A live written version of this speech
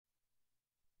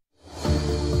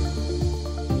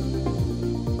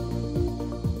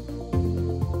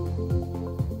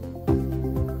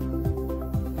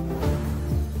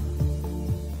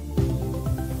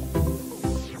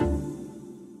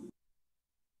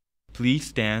Please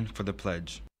stand for the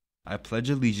pledge. I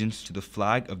pledge allegiance to the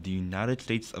flag of the United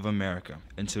States of America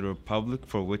and to the republic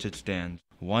for which it stands,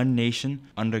 one nation,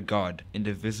 under God,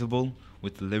 indivisible,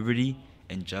 with liberty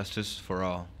and justice for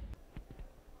all.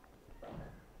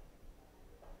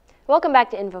 Welcome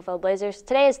back to InfoFlow Blazers.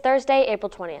 Today is Thursday,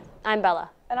 April 20th. I'm Bella.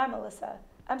 And I'm Alyssa.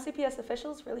 MCPS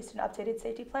officials released an updated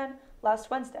safety plan last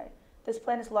Wednesday. This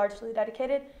plan is largely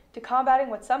dedicated to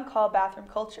combating what some call bathroom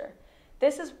culture.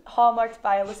 This is hallmarked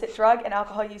by illicit drug and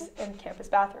alcohol use in campus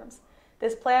bathrooms.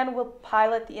 This plan will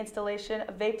pilot the installation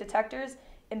of vape detectors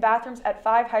in bathrooms at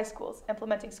 5 high schools,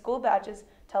 implementing school badges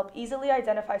to help easily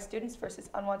identify students versus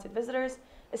unwanted visitors,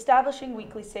 establishing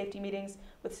weekly safety meetings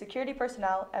with security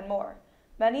personnel, and more.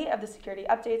 Many of the security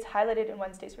updates highlighted in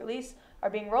Wednesday's release are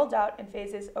being rolled out in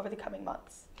phases over the coming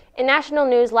months. In national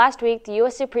news, last week, the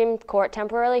U.S. Supreme Court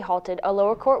temporarily halted a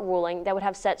lower court ruling that would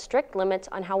have set strict limits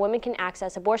on how women can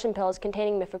access abortion pills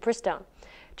containing mifepristone.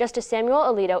 Justice Samuel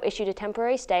Alito issued a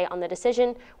temporary stay on the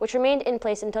decision, which remained in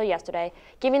place until yesterday,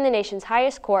 giving the nation's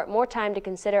highest court more time to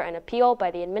consider an appeal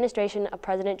by the administration of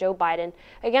President Joe Biden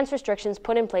against restrictions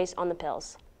put in place on the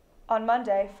pills. On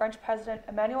Monday, French President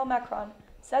Emmanuel Macron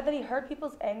said that he heard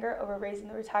people's anger over raising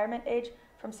the retirement age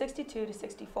from 62 to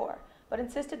 64, but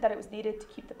insisted that it was needed to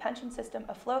keep the pension system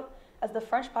afloat as the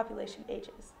French population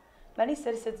ages. Many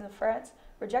citizens of France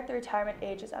reject the retirement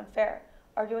age as unfair,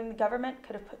 arguing the government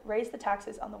could have raised the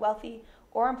taxes on the wealthy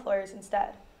or employers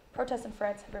instead. Protests in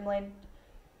France have remained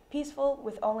peaceful,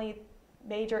 with only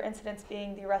major incidents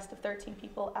being the arrest of 13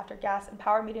 people after gas and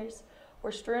power meters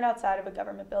were strewn outside of a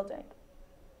government building.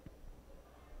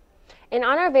 In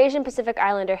honor of Asian Pacific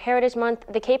Islander Heritage Month,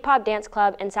 the K-pop Dance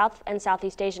Club and South and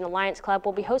Southeast Asian Alliance Club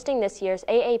will be hosting this year's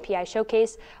AAPI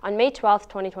Showcase on May 12,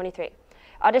 2023.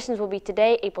 Auditions will be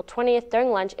today, April 20th,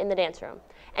 during lunch in the dance room.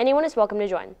 Anyone is welcome to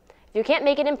join. If you can't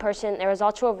make it in person, there is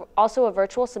also a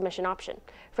virtual submission option.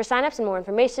 For signups and more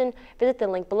information, visit the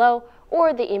link below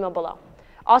or the email below.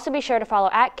 Also be sure to follow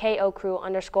at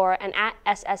KOCrew_ and at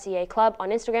SSEA Club on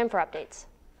Instagram for updates.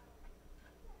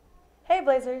 Hey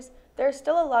Blazers! There are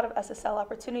still a lot of SSL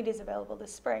opportunities available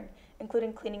this spring,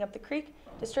 including cleaning up the creek,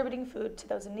 distributing food to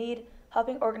those in need,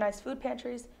 helping organize food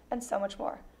pantries, and so much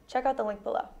more. Check out the link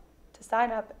below to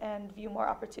sign up and view more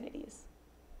opportunities.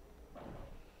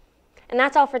 And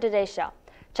that's all for today's show.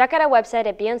 Check out our website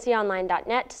at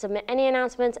bnconline.net to submit any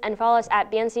announcements, and follow us at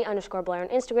BNC_Blair on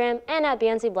Instagram and at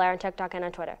BNC Blair on TikTok and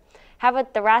on Twitter. Have a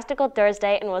therastical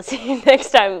Thursday, and we'll see you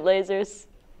next time, Blazers.